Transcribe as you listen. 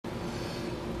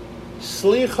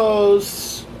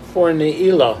Slichos for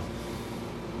Neila.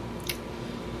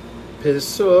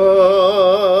 Pesach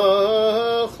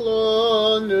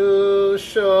lanu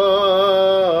shar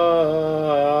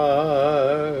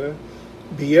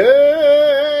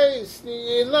b'yeis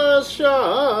Neila shar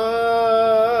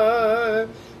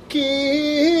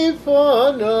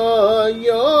kifana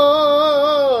yom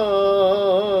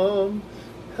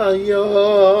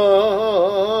hayom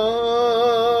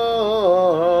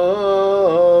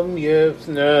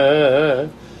yifneh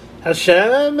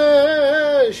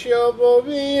Hashemesh yavo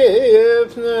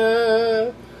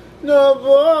v'yifneh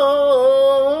Navo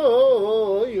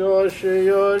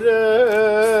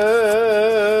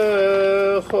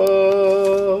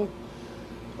yosheyarecha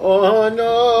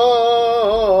Ona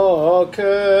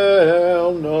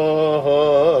kelna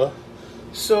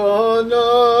Sona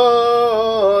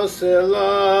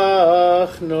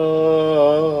selachna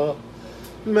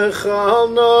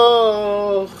Mechalna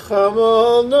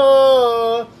chamalna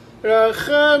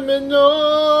Rachamna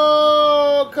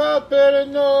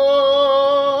kaperna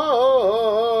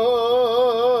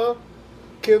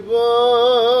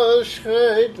Kibosh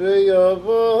chet v'yavon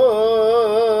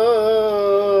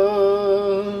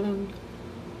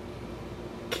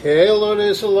Kelor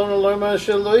isalon alarma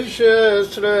shaloishes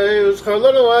Reus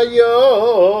chalonu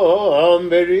ayom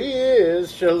Beris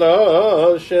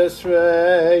shalosh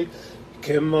esrei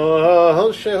Kemo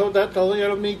shehodat al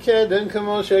yarom mikeden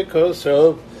Kemo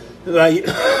shekosov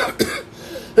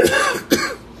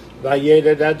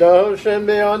Vayedad Adoshem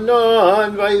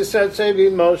be'anon Vayisatze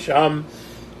b'mosham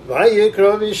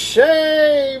Vayikro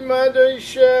v'shem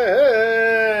Adoshem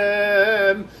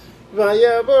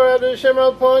Vayabor Adoshem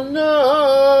al ponav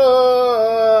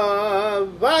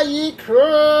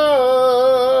Vayikro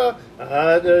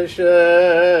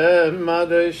Adoshem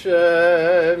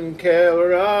Kel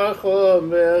rachom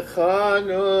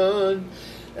v'chanun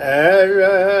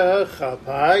Erech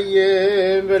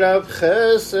Apayim V'Rav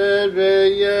Chesed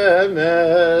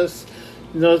V'Yemes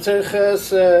Notzer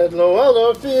Chesed Lo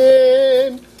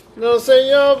Alofim Nosei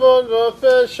Yavon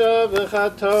V'Fesha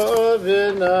V'Chato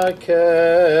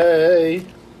V'Nakei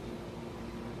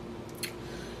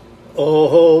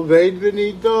Oh, Veid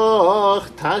V'Nidach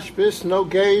Tashbis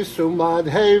Nogei Sumad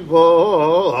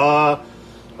Hevo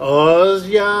Oz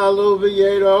Yalu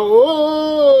V'Yerau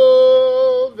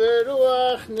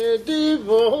Beruach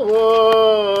nedivo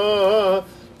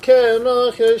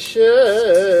Kenach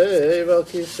yeshev al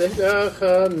kisei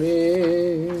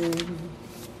rachamim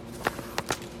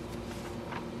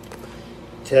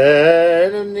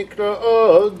Terem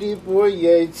nikra'ot dibur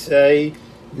yetzei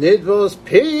Nidvos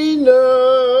pino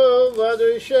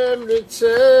V'adar Shem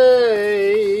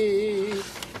ritzei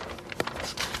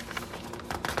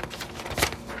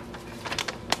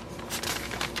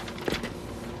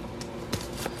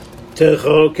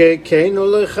Techokekenu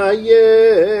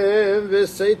lechayim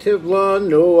v'seitiv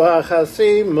lanu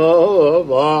achasimo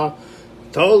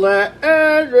Tole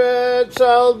eretz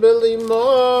al belimo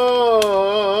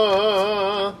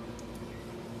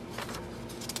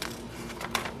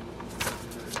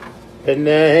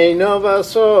Pneino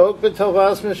vasok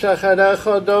b'tovas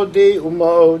meshacharecha dodi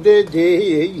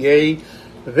u'ma'odedi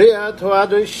V'atu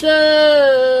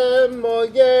Adoshem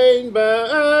mogen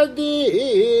ba'adi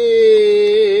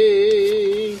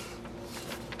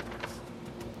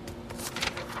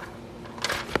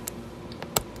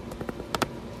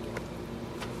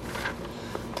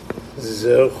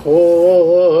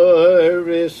Zechor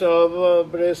bris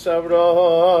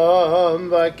Avraham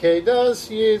v'kedas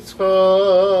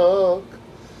Yitzchak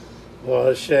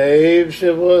V'shev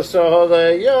shavus ale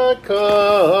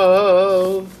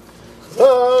Yaakov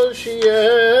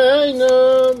V'shienu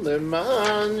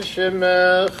l'man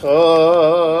shemecha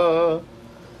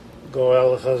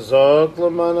Goel chazak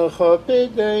l'manacha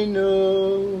p'deinu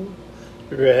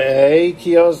Re'ei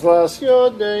ki ozlas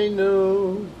yodeinu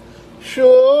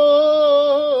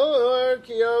Shur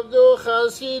ki avdu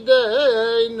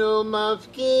chasideinu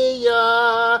mafkiya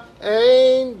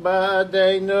ein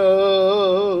badeinu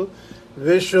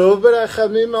V'shuv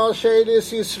b'rachamim al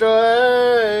sheiris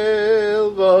Yisrael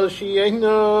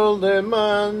v'oshienu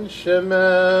leman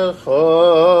shemecha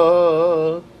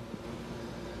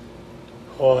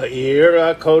Ha'ir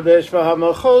ha'kodesh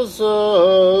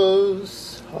v'hamachozos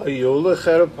Hayu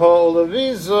l'cherpa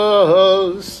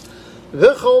u'levizos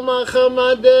V'chol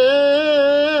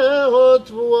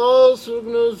machamadehot v'os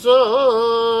u'gnuzos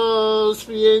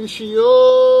V'yen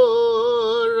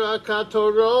shiur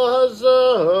ha'katorah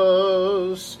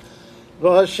hazos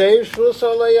V'hashem shvus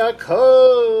ala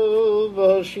Yaakov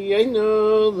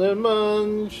V'oshienu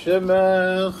leman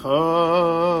shemecha